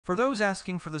For those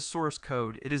asking for the source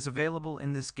code, it is available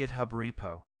in this GitHub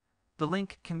repo. The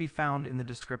link can be found in the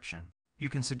description. You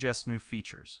can suggest new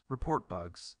features, report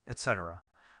bugs, etc.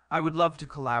 I would love to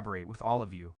collaborate with all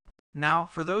of you. Now,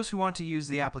 for those who want to use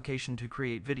the application to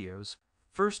create videos,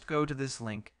 first go to this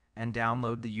link and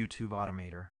download the YouTube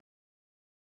Automator.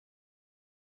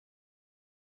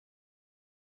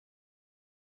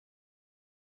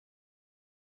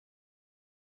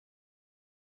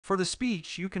 For the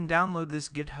speech, you can download this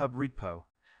GitHub repo.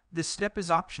 This step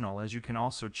is optional, as you can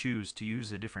also choose to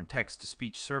use a different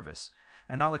text-to-speech service,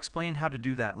 and I'll explain how to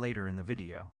do that later in the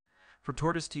video. For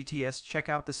Tortoise TTS, check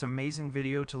out this amazing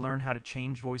video to learn how to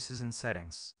change voices and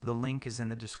settings. The link is in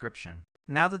the description.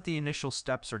 Now that the initial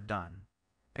steps are done,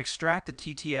 extract the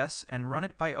TTS and run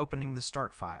it by opening the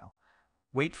start file.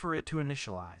 Wait for it to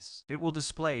initialize. It will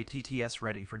display TTS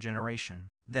ready for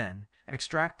generation. Then,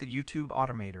 extract the YouTube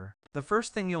Automator. The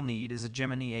first thing you'll need is a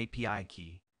Gemini API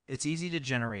key. It's easy to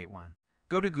generate one.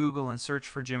 Go to Google and search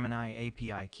for Gemini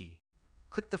API key.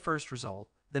 Click the first result,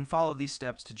 then follow these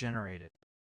steps to generate it.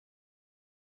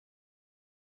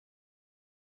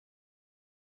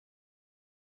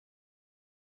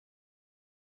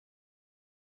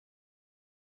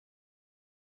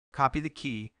 Copy the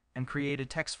key and create a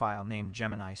text file named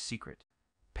Gemini Secret.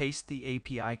 Paste the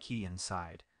API key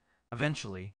inside.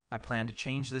 Eventually, I plan to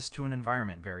change this to an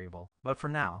environment variable, but for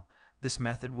now, this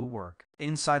method will work.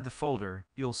 Inside the folder,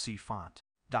 you'll see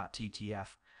font.ttf,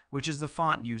 which is the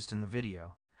font used in the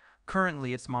video.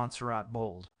 Currently, it's Montserrat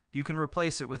Bold. You can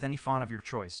replace it with any font of your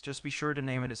choice. Just be sure to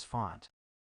name it as font.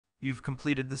 You've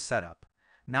completed the setup.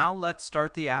 Now let's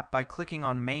start the app by clicking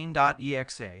on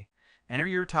main.exe. Enter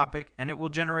your topic, and it will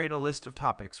generate a list of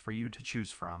topics for you to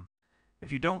choose from.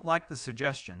 If you don't like the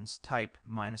suggestions, type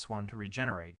 -1 to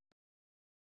regenerate.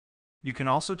 You can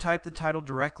also type the title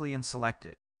directly and select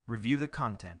it. Review the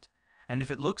content, and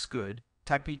if it looks good,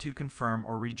 type E to confirm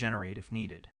or regenerate if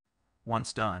needed.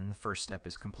 Once done, the first step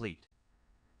is complete.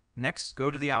 Next, go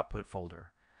to the output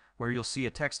folder, where you'll see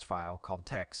a text file called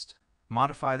text.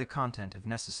 Modify the content if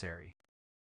necessary.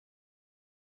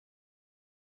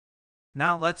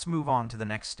 Now let's move on to the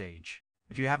next stage.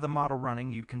 If you have the model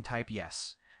running, you can type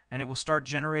yes, and it will start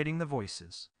generating the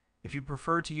voices. If you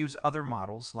prefer to use other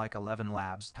models like 11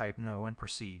 Labs, type no and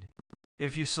proceed.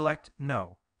 If you select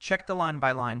no, check the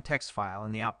line-by-line text file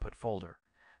in the output folder.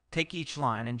 Take each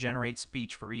line and generate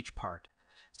speech for each part,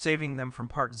 saving them from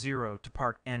part 0 to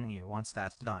part N. Once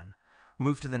that's done,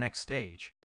 move to the next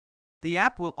stage. The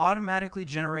app will automatically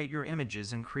generate your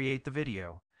images and create the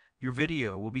video. Your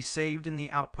video will be saved in the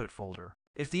output folder.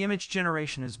 If the image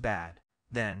generation is bad,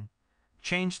 then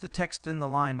change the text in the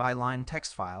line-by-line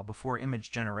text file before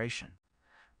image generation,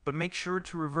 but make sure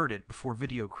to revert it before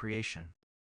video creation.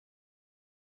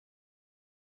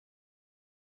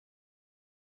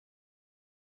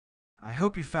 I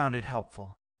hope you found it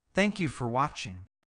helpful. Thank you for watching.